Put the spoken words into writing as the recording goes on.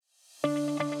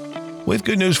With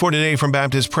good news for today from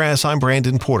Baptist Press, I'm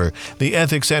Brandon Porter. The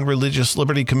Ethics and Religious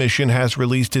Liberty Commission has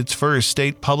released its first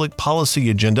state public policy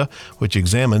agenda, which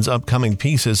examines upcoming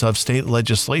pieces of state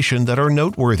legislation that are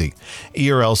noteworthy.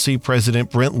 ERLC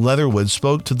President Brent Leatherwood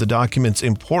spoke to the document's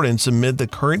importance amid the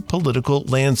current political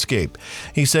landscape.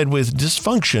 He said with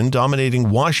dysfunction dominating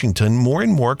Washington, more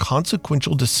and more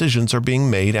consequential decisions are being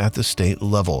made at the state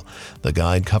level. The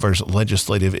guide covers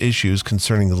legislative issues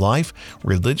concerning life,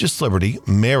 religious liberty,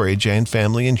 marriage, and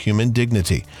family and human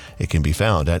dignity. It can be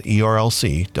found at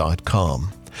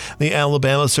ERLC.com. The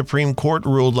Alabama Supreme Court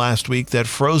ruled last week that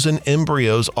frozen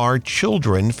embryos are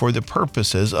children for the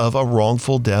purposes of a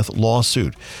wrongful death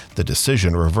lawsuit. The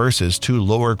decision reverses two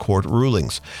lower court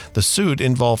rulings. The suit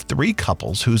involved three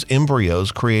couples whose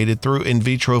embryos created through in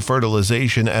vitro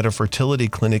fertilization at a fertility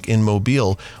clinic in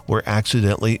Mobile were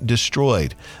accidentally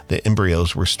destroyed. The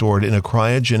embryos were stored in a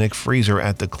cryogenic freezer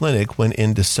at the clinic when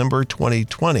in December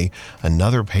 2020,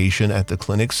 another patient at the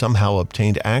clinic somehow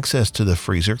obtained access to the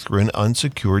freezer through an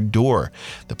unsecured door.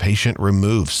 The patient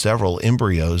removed several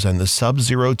embryos and the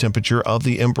sub-zero temperature of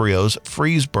the embryos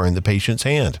freeze-burned the patient's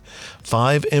hand.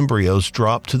 5 embryos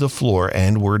dropped to the floor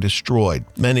and were destroyed.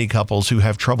 Many couples who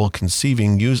have trouble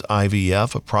conceiving use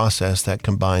IVF, a process that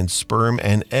combines sperm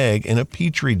and egg in a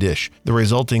petri dish. The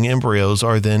resulting embryos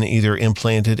are then either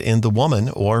implanted in the woman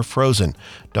or frozen.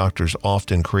 Doctors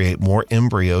often create more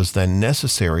embryos than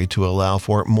necessary to allow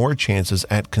for more chances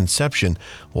at conception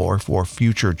or for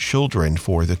future children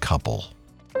for the couple.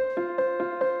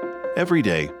 Every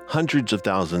day, hundreds of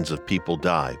thousands of people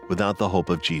die without the hope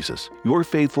of Jesus. Your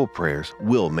faithful prayers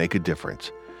will make a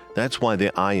difference. That's why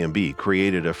the IMB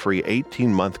created a free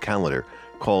 18-month calendar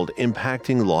called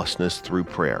Impacting Lostness Through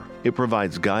Prayer. It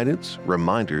provides guidance,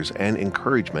 reminders, and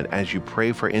encouragement as you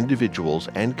pray for individuals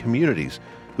and communities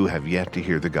who have yet to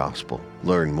hear the gospel.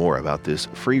 Learn more about this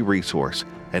free resource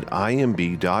at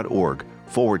imb.org/prayer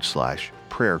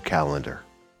calendar.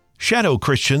 Shadow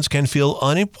Christians can feel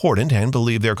unimportant and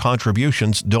believe their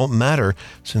contributions don't matter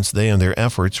since they and their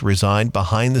efforts reside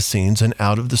behind the scenes and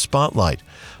out of the spotlight.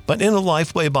 But in a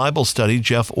Lifeway Bible study,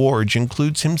 Jeff Orge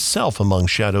includes himself among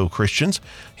shadow Christians.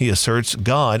 He asserts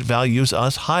God values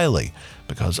us highly.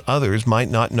 Because others might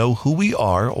not know who we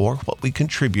are or what we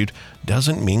contribute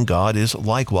doesn't mean God is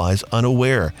likewise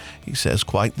unaware. He says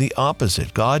quite the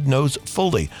opposite. God knows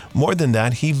fully. More than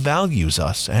that, He values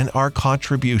us and our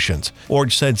contributions.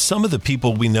 Orge said some of the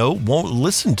people we know won't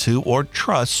listen to or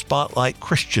trust spotlight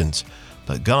Christians.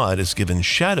 But God has given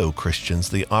shadow Christians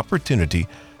the opportunity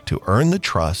to earn the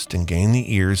trust and gain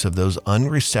the ears of those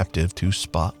unreceptive to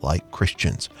spotlight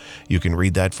Christians. You can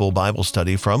read that full Bible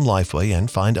study from Lifeway and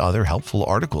find other helpful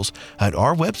articles at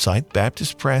our website,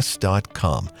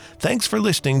 baptistpress.com. Thanks for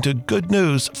listening to Good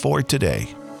News for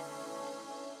Today.